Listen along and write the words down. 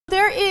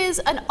is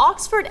an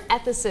Oxford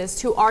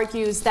ethicist who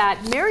argues that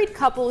married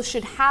couples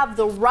should have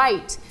the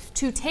right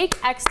to take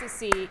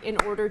ecstasy in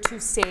order to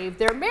save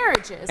their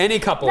marriages. Any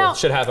couple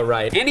should have a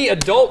right. Any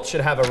adult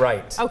should have a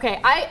right. Okay,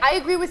 I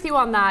agree with you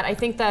on that. I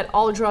think that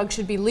all drugs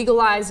should be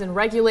legalized and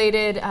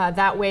regulated.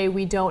 That way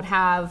we don't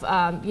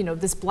have, you know,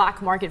 this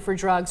black market for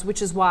drugs,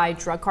 which is why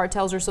drug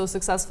cartels are so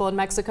successful in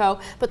Mexico.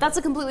 But that's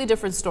a completely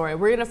different story.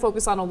 We're going to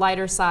focus on a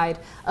lighter side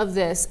of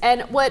this.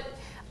 And what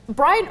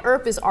Brian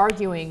Earp is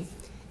arguing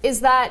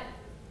is that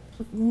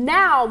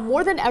now,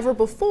 more than ever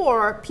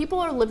before, people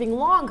are living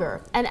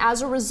longer. And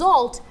as a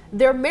result,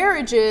 their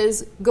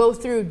marriages go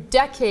through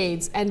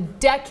decades and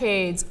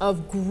decades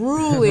of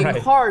grueling,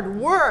 hard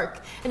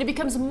work. And it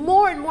becomes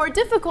more and more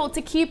difficult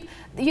to keep,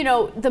 you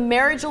know, the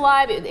marriage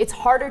alive. It's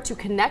harder to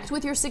connect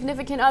with your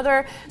significant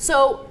other.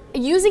 So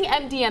using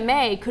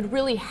MDMA could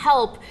really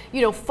help,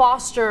 you know,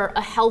 foster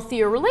a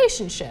healthier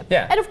relationship.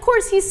 Yeah. And of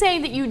course, he's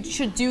saying that you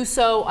should do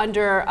so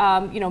under,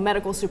 you know,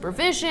 medical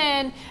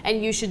supervision,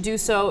 and you should do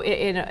so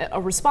in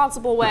a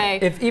responsible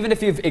way. Even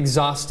if you've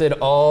exhausted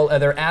all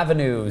other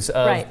avenues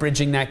of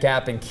bridging that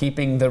gap and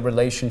keeping the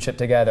relationship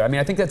together. I mean,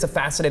 I think that's a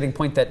fascinating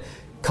point, that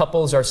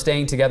couples are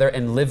staying together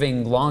and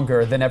living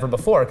longer than ever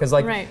before. Because,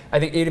 like, I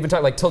think you even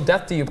talk like till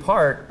death do you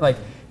part. Like,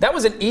 that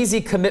was an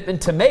easy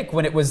commitment to make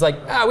when it was like,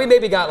 we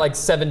maybe got like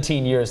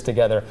 17 years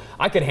together.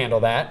 I could handle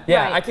that.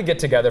 Yeah, I could get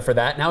together for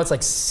that. Now it's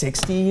like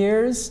 60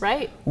 years.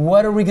 Right.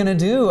 What are we gonna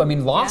do? I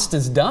mean, Lost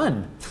is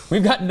done.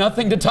 We've got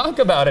nothing to talk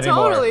about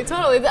anymore.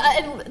 Totally.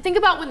 And think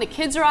about when the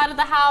kids are out of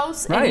the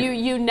house and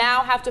you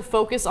now have to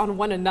focus on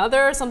one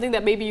another, something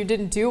that maybe you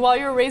didn't do while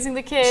you were raising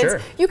the kids.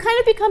 Sure. You kind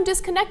of become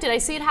disconnected. I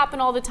see it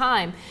happen all the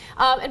time.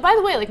 And by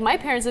the way, like, my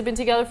parents have been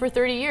together for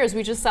 30 years.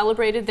 We just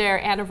celebrated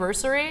their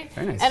anniversary.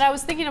 Very nice. And I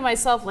was thinking to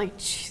myself, like,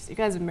 geez, you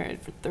guys have been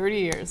married for 30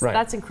 years.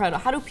 That's incredible.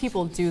 How do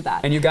people do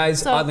that? And you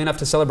guys, oddly enough,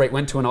 to celebrate,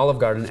 went to an Olive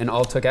Garden and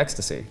all took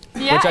ecstasy.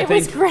 Yeah, which I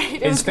think was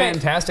great. is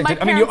fantastic.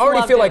 I mean, you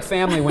already feel like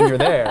family when you're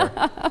there,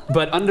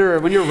 but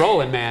when you're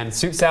rolling, man,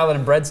 soup, salad,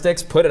 and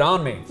breadsticks, put it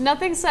on me.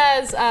 Nothing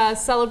says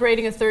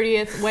celebrating a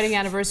 30th wedding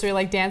anniversary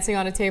like dancing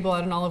on a table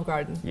at an Olive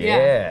Garden.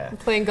 Yeah.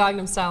 Playing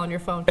Gangnam Style on your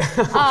phone.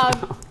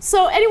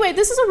 So anyway,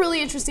 this is a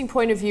really interesting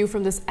point of view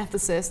from this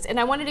ethicist, and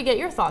I wanted to get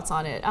your thoughts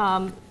on it.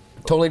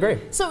 Totally agree.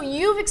 So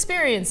you've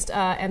experienced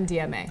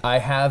MDMA. I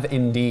have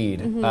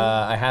indeed.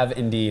 I have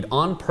indeed.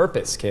 On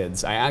purpose,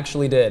 kids. I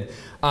actually did.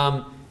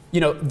 You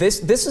know,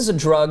 this is a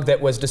drug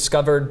that was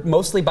discovered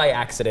mostly by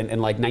accident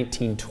in like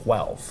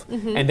 1912,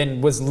 and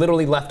then was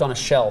literally left on a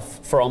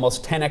shelf for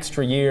almost 10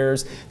 extra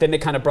years. Then they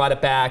kind of brought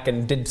it back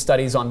and did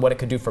studies on what it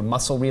could do for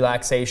muscle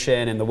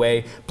relaxation and the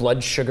way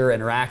blood sugar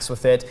interacts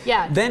with it.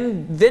 Yeah.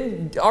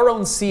 Then our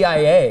own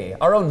CIA,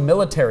 our own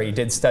military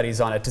did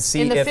studies on it to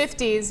see in the if,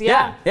 50s.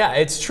 Yeah,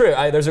 it's true.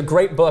 There's a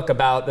great book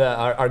about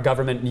our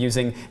government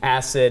using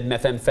acid,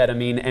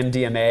 methamphetamine,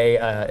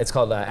 MDMA. It's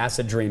called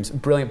Acid Dreams.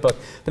 Brilliant book.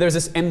 But there's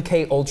this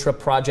MK Ultra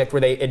project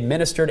where they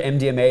administered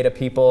MDMA to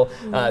people,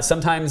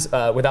 sometimes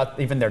without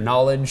even their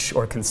knowledge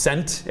or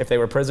consent if they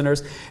were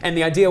prisoners. And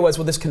the idea was,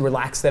 well, this can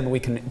relax them and we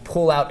can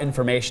pull out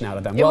information out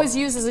of them. It was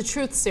used as a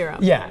truth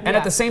serum. Yeah, and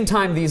at the same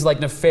time, these like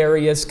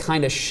nefarious,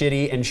 kind of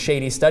shitty and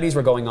shady studies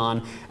were going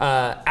on.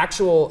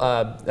 Actual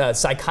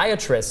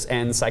psychiatrists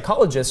and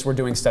psychologists were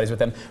doing studies with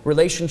them.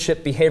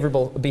 Relationship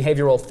behavioral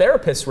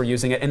therapists were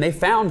using it, and they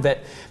found that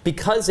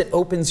because it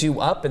opens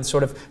you up and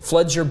sort of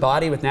floods your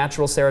body with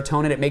natural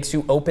serotonin, it makes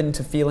you open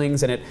to feelings,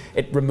 and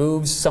it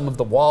removes some of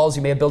the walls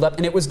you may have built up,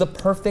 and it was the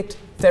perfect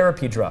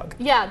therapy drug.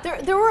 Yeah,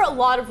 there were a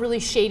lot of really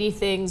shady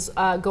things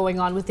going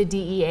on with the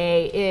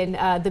DEA in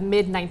the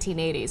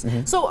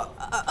mid-1980s. So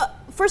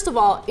first of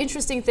all,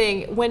 interesting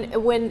thing, when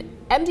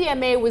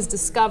MDMA was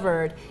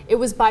discovered, it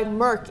was by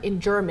Merck in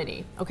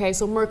Germany. Okay,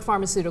 so Merck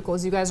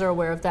Pharmaceuticals, you guys are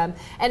aware of them.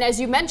 And as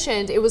you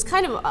mentioned, it was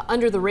kind of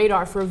under the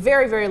radar for a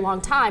very, very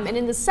long time. And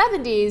in the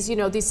 70s, you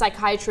know, these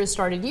psychiatrists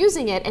started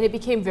using it, and it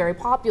became very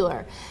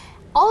popular.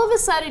 All of a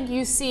sudden,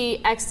 you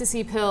see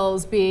ecstasy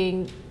pills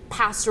being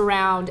passed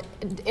around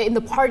in the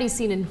party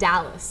scene in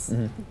Dallas.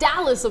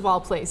 Dallas of all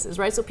places,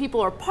 right? So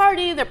people are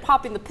partying, they're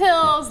popping the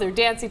pills, they're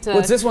dancing to...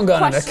 What's this one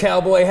got on? A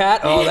cowboy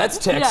hat? Oh, that's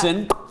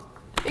Texan.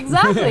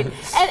 Exactly.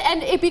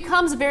 and it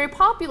becomes very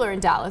popular in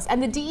Dallas.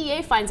 And the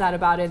DEA finds out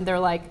about it, and they're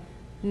like,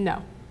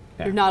 no,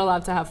 you're not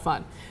allowed to have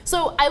fun.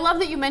 So I love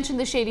that you mentioned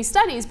the shady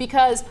studies,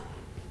 because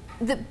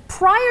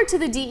prior to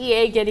the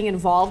DEA getting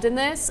involved in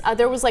this,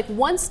 there was like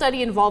one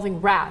study involving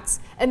rats,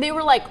 and they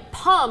were like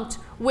pumped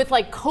with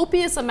like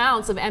copious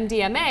amounts of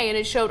MDMA, and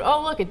it showed,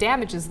 oh look, it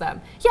damages them.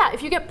 Yeah,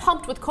 if you get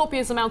pumped with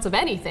copious amounts of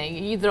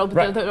anything, there'll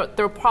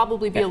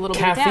probably be a little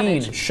bit of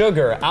damage. Caffeine,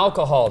 sugar,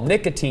 alcohol,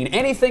 nicotine,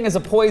 anything is a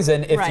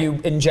poison if you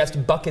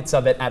ingest buckets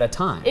of it at a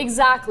time.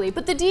 Exactly,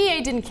 but the DEA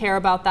didn't care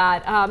about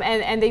that,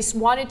 and they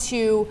wanted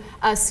to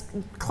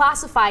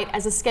classify it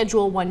as a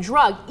Schedule I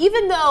drug,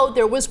 even though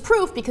there was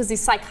proof, because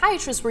these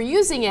psychiatrists were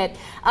using it,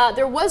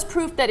 there was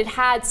proof that it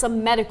had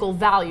some medical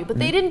value, but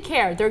they didn't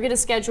care. They're going to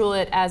schedule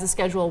it as a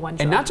Schedule I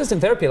drug. not just in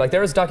therapy. Like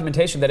there is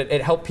documentation that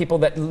it helped people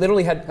that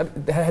literally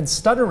had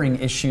stuttering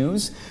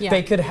issues. Yeah.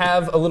 They could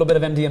have a little bit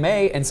of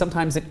MDMA, and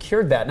sometimes it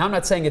cured that. Now I'm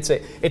not saying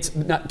it's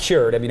not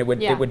cured. I mean,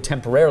 it would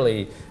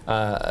temporarily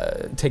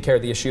take care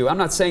of the issue. I'm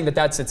not saying that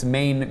that's its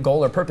main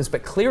goal or purpose,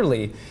 but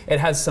clearly it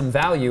has some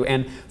value.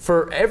 And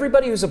for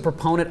everybody who's a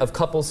proponent of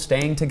couples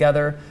staying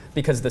together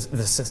because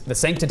the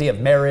sanctity of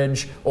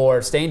marriage,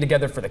 or staying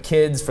together for the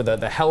kids, for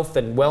the health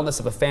and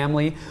wellness of a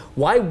family,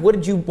 why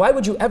would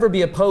you ever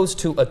be opposed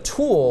to a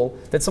tool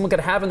that someone could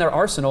have in their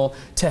arsenal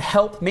to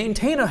help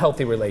maintain a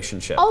healthy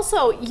relationship?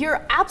 Also,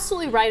 you're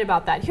absolutely right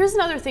about that. Here's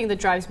another thing that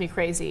drives me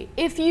crazy.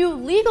 If you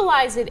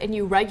legalize it and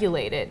you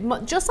regulate it,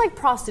 just like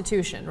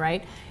prostitution,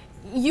 right?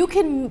 You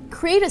can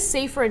create a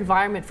safer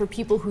environment for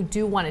people who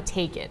do want to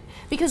take it.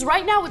 Because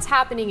right now what's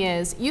happening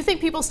is, you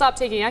think people stop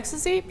taking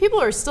ecstasy?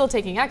 People are still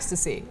taking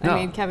ecstasy. No, I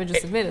mean, Kevin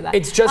just admitted that.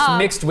 It's just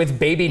mixed with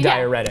baby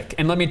diuretic.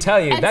 And let me tell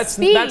you, that's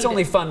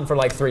only fun for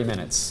like 3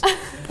 minutes.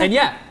 And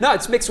yeah, no,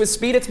 it's mixed with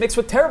speed, it's mixed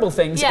with terrible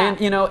things. Yeah.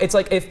 And you know, it's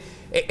like,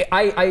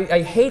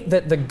 I hate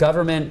that the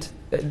government,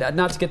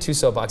 not to get too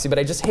soapboxy, but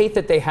I just hate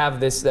that they have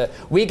this,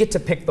 we get to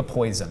pick the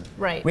poison.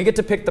 Right. We get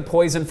to pick the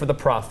poison for the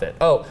profit.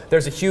 Oh,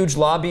 there's a huge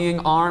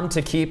lobbying arm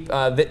to keep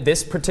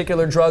this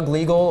particular drug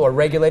legal or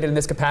regulated in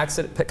this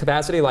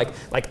capacity, like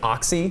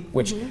oxy,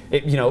 which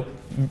you know,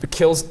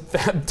 kills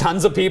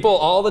tons of people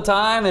all the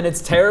time, and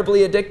it's terribly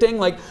addicting.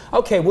 Like,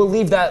 okay, we'll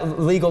leave that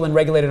legal and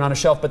regulated on a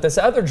shelf, but this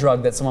other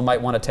drug that someone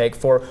might want to take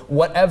for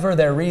whatever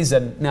their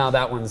reason, no,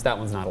 that one's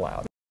not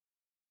allowed.